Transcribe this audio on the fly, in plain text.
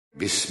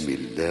بسم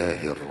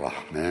اللہ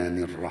الرحمن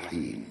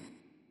الرحیم۔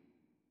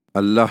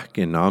 اللہ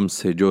کے نام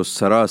سے جو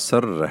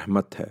سراسر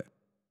رحمت ہے،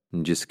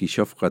 جس کی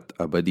شفقت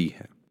ابدی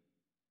ہے۔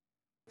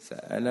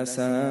 سأل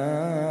سائل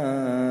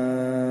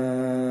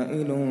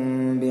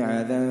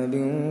بعذاب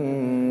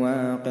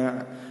واقع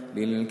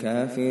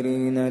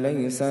للكافرين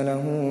ليس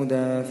له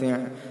دافع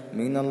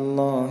من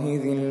الله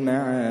ذي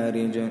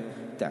المعارج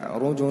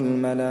تعرج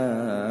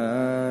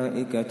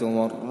الملائكة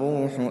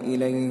والروح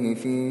إليه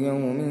في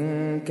يوم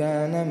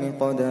كان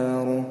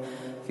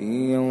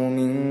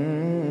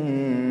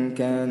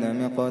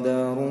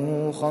مقداره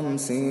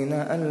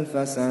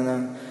 50,000 سنة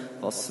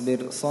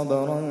فاصبر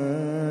صبرا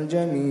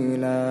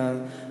جميلا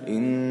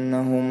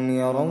إنهم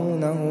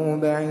يرونه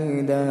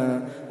بعيدا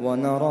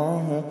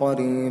ونراه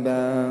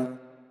قريبا۔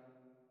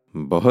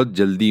 بہت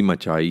جلدی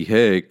مچائی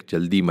ہے ایک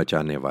جلدی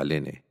مچانے والے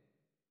نے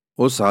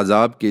اس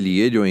عذاب کے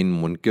لیے جو ان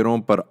منکروں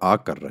پر آ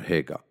کر رہے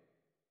گا،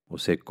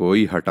 اسے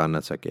کوئی ہٹا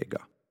نہ سکے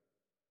گا۔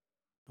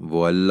 وہ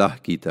اللہ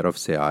کی طرف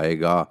سے آئے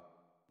گا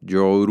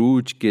جو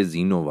عروج کے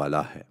زینوں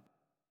والا ہے۔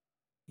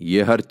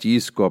 یہ ہر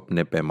چیز کو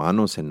اپنے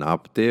پیمانوں سے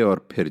ناپتے اور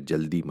پھر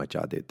جلدی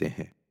مچا دیتے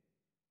ہیں۔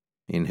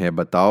 انہیں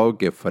بتاؤ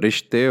کہ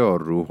فرشتے اور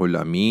روح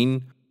الامین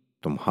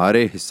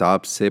تمہارے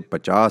حساب سے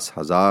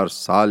 50,000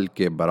 سال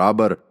کے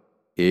برابر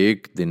ایک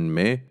دن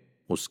میں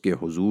اس کے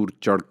حضور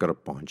چڑھ کر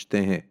پہنچتے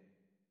ہیں۔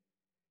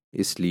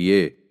 اس لیے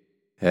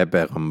اے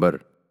پیغمبر،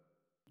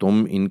 تم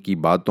ان کی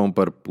باتوں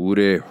پر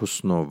پورے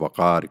حسن و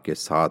وقار کے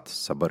ساتھ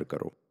صبر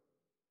کرو۔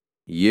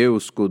 یہ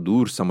اس کو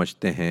دور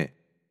سمجھتے ہیں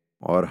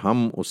اور ہم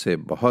اسے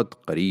بہت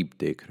قریب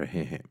دیکھ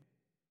رہے ہیں۔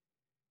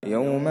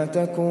 يوم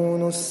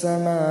تكون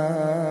السماء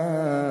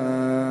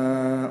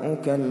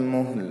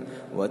كالمهل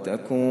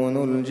وتكون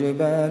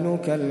الجبال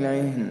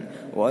كالعهن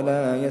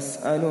ولا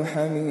يسأل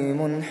حميم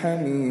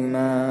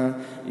حميما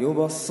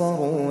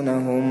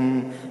يبصرونهم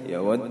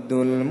يود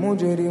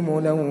المجرم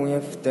لو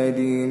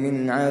يفتدي من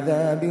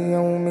عذاب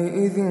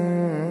يومئذ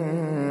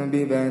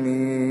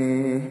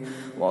ببنيه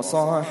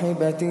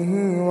وصاحبته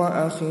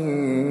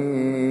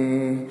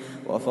وأخيه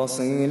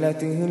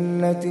وفصيلته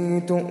التي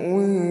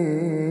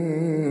تؤويه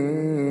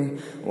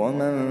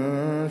ومن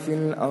في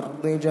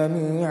الأرض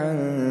جميعا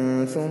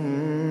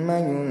ثم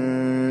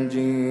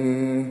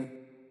ينجيه۔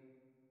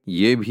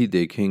 یہ بھی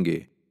دیکھیں گے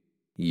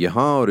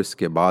یہاں اور اس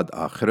کے بعد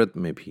آخرت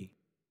میں بھی،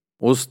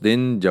 اس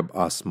دن جب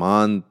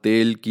آسمان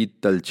تیل کی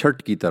تلچھٹ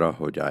کی طرح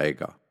ہو جائے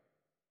گا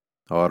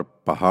اور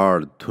پہاڑ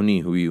دھنی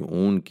ہوئی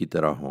اون کی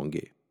طرح ہوں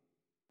گے،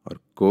 اور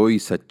کوئی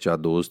سچا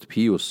دوست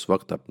بھی اس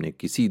وقت اپنے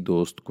کسی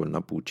دوست کو نہ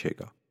پوچھے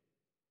گا،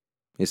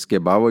 اس کے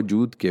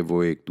باوجود کہ وہ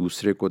ایک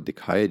دوسرے کو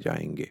دکھائے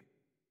جائیں گے۔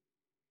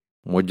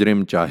 مجرم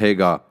چاہے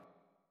گا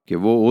کہ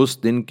وہ اس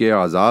دن کے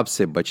عذاب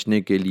سے بچنے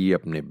کے لیے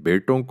اپنے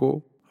بیٹوں کو،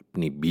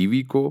 اپنی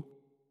بیوی کو،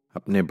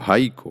 اپنے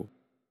بھائی کو،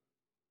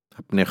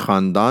 اپنے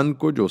خاندان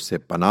کو جو اسے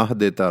پناہ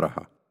دیتا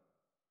رہا،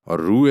 اور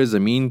روئے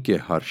زمین کے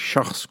ہر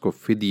شخص کو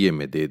فدیے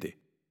میں دے دے،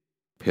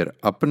 پھر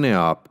اپنے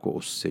آپ کو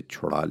اس سے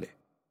چھڑا لے۔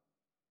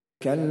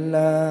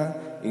 كلا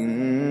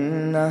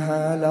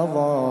إنها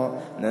لظى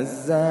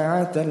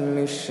نزاعة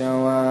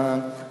للشوى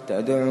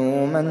تدعو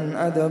من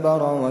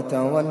أدبر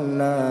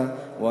وتولى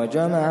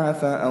وجمع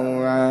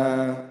فأوعى۔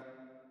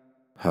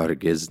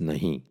 ہرگز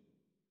نہیں،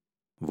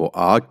 وہ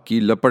آگ کی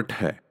لپٹ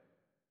ہے،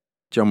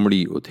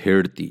 چمڑی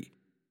ادھیڑتی،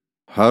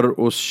 ہر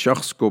اس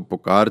شخص کو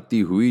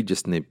پکارتی ہوئی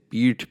جس نے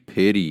پیٹھ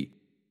پھیری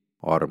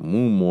اور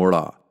منہ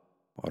موڑا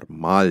اور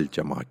مال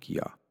جمع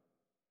کیا،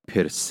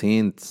 پھر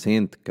سینت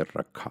سینت کر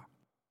رکھا۔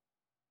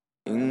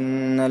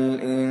 إن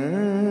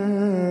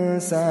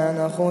الإنسان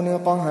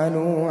خلق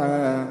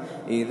هلوعا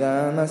إذا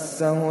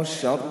مسه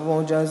الشر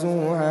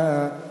جزوعا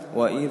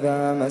وإذا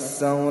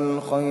مسه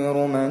الخير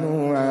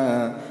منوعا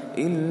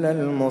إلا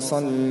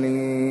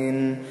المصلين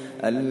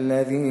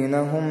الذين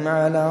هم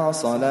على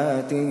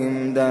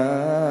صلاتهم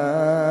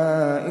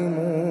دائمون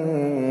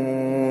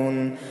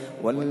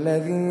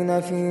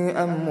والذين في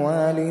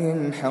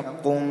أموالهم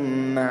حق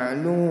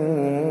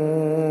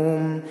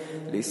معلوم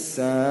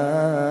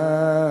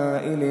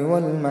للسائل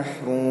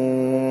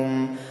والمحروم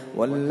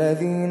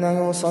والذين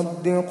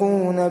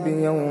يصدقون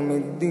بيوم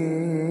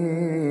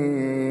الدين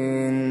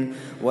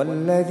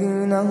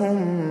والذين هم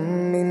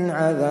من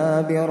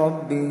عذاب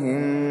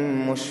ربهم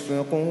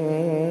مشفقون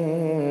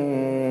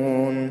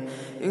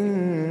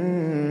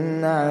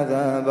إن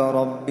عذاب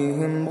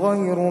ربهم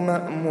غير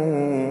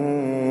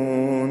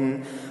مأمون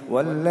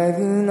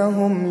والذين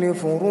هم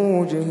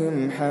لفروجهم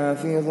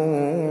حافظون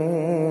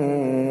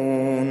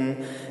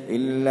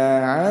إلا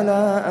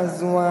على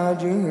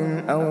أزواجهم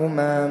أو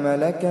ما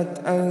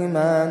ملكت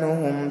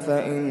أيمانهم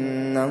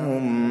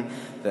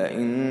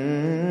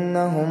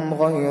فإنهم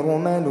غير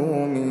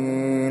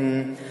ملومين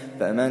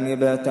فمن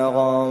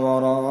ابتغى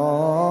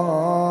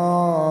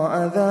وراء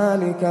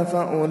ذلك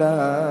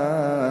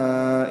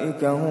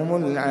فأولئك هم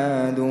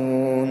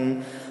العادون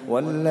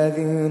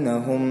والذين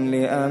هم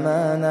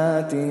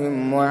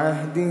لأماناتهم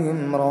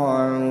وعهدهم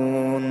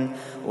راعون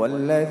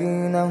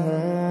والذين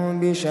هم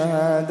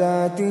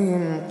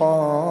بشهاداتهم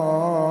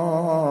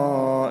قائمون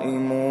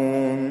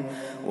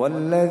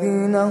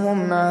والذين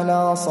هم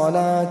على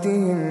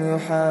صلاتهم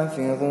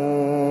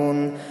يحافظون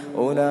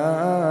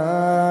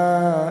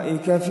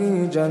أولئك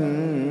في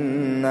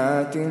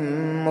جنات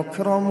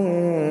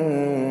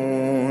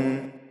مكرمون۔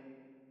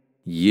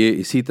 یہ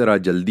اسی طرح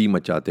جلدی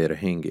مچاتے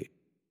رہیں گے،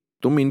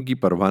 تم ان کی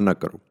پرواہ نہ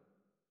کرو۔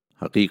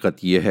 حقیقت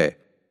یہ ہے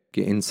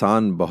کہ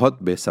انسان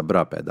بہت بے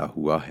صبرا پیدا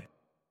ہوا ہے،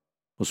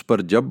 اس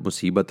پر جب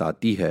مصیبت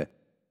آتی ہے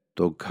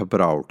تو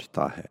گھبرا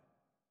اٹھتا ہے،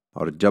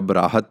 اور جب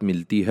راحت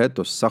ملتی ہے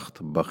تو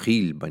سخت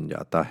بخیل بن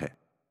جاتا ہے۔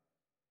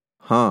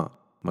 ہاں،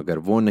 مگر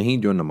وہ نہیں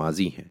جو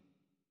نمازی ہیں،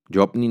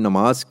 جو اپنی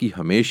نماز کی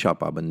ہمیشہ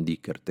پابندی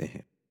کرتے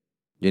ہیں،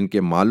 جن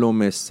کے مالوں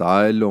میں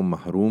سائل و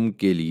محروم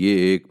کے لیے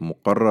ایک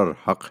مقرر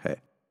حق ہے،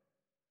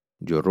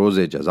 جو روز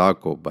جزا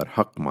کو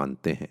برحق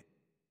مانتے ہیں،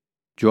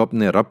 جو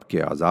اپنے رب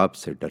کے عذاب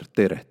سے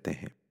ڈرتے رہتے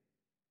ہیں،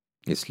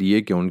 اس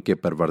لیے کہ ان کے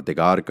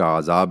پروردگار کا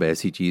عذاب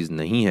ایسی چیز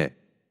نہیں ہے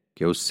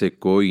کہ اس سے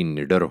کوئی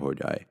نڈر ہو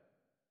جائے۔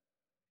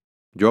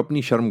 جو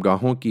اپنی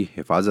شرمگاہوں کی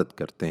حفاظت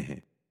کرتے ہیں،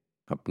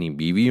 اپنی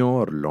بیویوں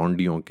اور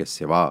لونڈیوں کے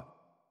سوا،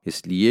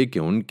 اس لیے کہ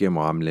ان کے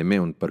معاملے میں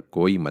ان پر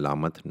کوئی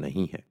ملامت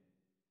نہیں ہے۔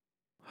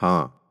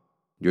 ہاں،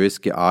 جو اس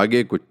کے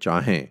آگے کچھ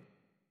چاہیں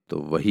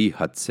تو وہی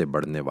حد سے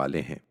بڑھنے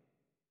والے ہیں۔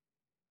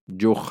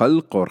 جو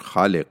خلق اور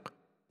خالق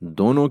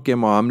دونوں کے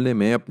معاملے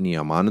میں اپنی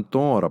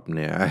امانتوں اور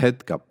اپنے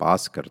عہد کا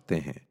پاس کرتے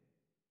ہیں،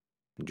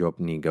 جو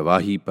اپنی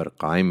گواہی پر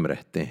قائم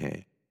رہتے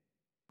ہیں،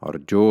 اور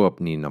جو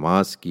اپنی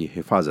نماز کی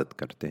حفاظت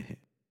کرتے ہیں،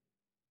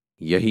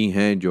 یہی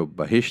ہیں جو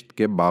بہشت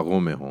کے باغوں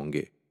میں ہوں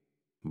گے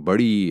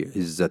بڑی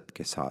عزت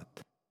کے ساتھ۔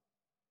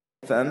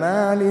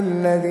 فما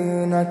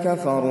للذين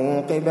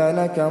كفروا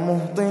قبلك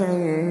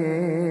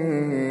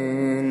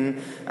مهطعين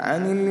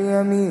عن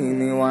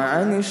اليمين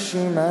وعن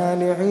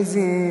الشمال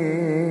عزين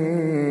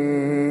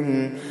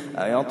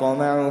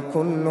أيطمع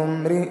كل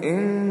امرئ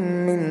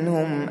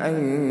منهم أن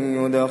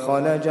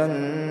يدخل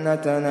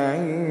جنة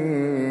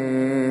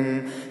نعيم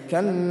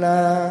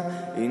كلا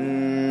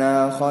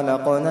إنا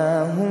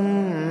خلقناهم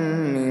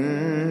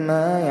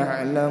مما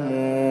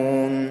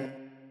يعلمون۔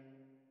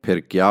 پھر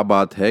کیا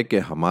بات ہے کہ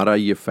ہمارا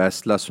یہ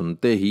فیصلہ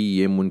سنتے ہی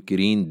یہ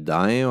منکرین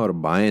دائیں اور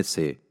بائیں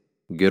سے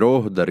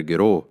گروہ در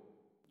گروہ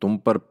تم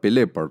پر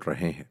پلے پڑ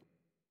رہے ہیں۔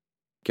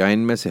 کیا ان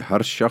میں سے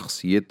ہر شخص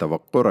یہ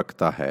توقع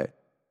رکھتا ہے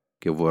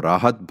کہ وہ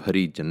راحت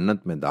بھری جنت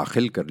میں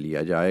داخل کر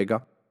لیا جائے گا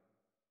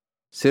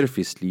صرف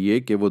اس لیے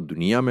کہ وہ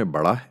دنیا میں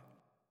بڑا ہے؟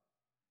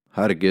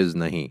 ہرگز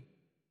نہیں،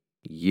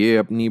 یہ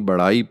اپنی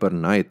بڑائی پر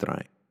نہ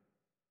اترائیں۔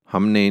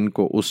 ہم نے ان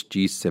کو اس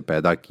چیز سے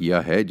پیدا کیا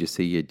ہے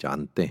جسے یہ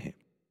جانتے ہیں۔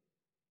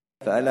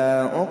 فلا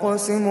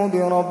أقسم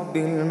برب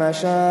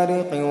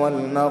المشارق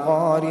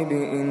والمغارب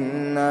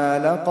إنا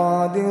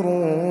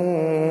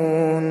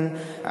لقادرون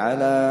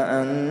على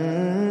أن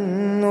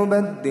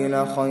نبدل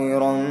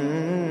خيرا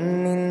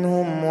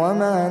منهم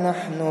وما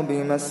نحن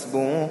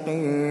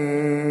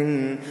بمسبوقين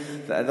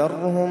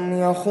فذرهم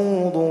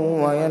يخوضوا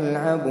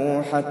ويلعبوا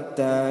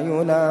حتى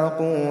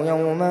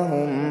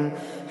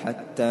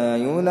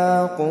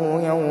يلاقوا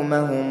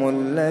يومهم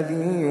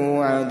الذي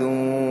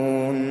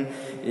يوعدون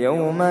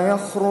يوم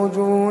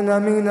يخرجون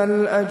من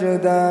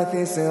الأجداث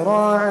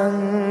سراعا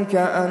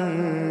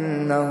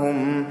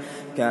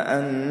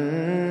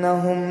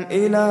كأنهم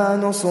إلى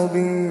نصب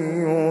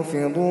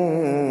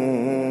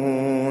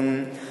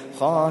يوفضون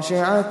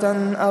خاشعة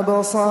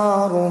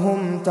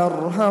أبصارهم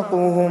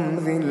ترهقهم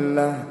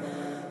ذلة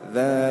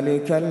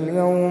ذلك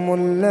اليوم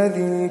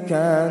الذي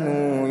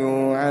كانوا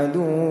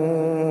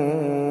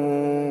يوعدون۔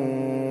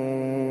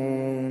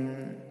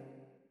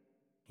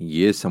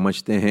 یہ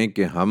سمجھتے ہیں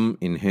کہ ہم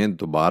انہیں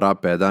دوبارہ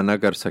پیدا نہ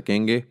کر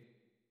سکیں گے؟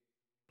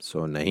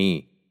 سو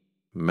نہیں،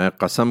 میں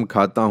قسم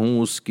کھاتا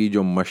ہوں اس کی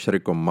جو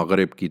مشرق و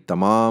مغرب کی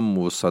تمام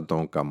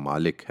وسعتوں کا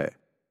مالک ہے،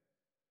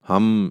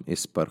 ہم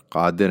اس پر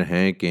قادر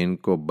ہیں کہ ان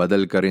کو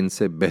بدل کر ان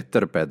سے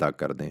بہتر پیدا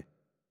کر دیں،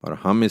 اور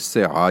ہم اس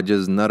سے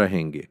عاجز نہ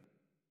رہیں گے۔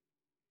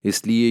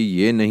 اس لیے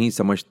یہ نہیں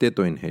سمجھتے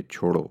تو انہیں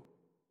چھوڑو،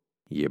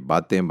 یہ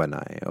باتیں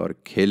بنائیں اور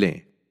کھیلیں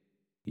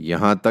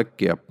یہاں تک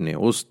کہ اپنے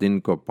اس دن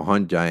کو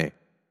پہنچ جائیں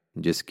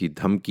جس کی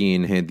دھمکی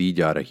انہیں دی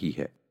جا رہی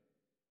ہے،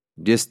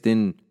 جس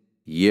دن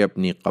یہ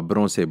اپنی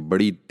قبروں سے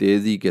بڑی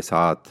تیزی کے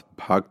ساتھ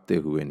بھاگتے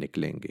ہوئے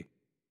نکلیں گے،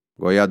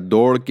 گویا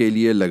دوڑ کے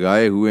لیے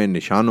لگائے ہوئے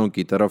نشانوں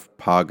کی طرف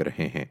بھاگ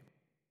رہے ہیں۔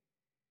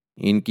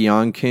 ان کی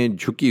آنکھیں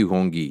جھکی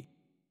ہوں گی،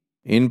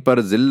 ان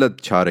پر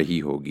ذلت چھا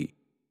رہی ہوگی۔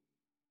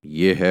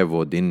 یہ ہے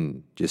وہ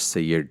دن جس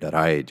سے یہ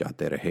ڈرائے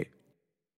جاتے رہے۔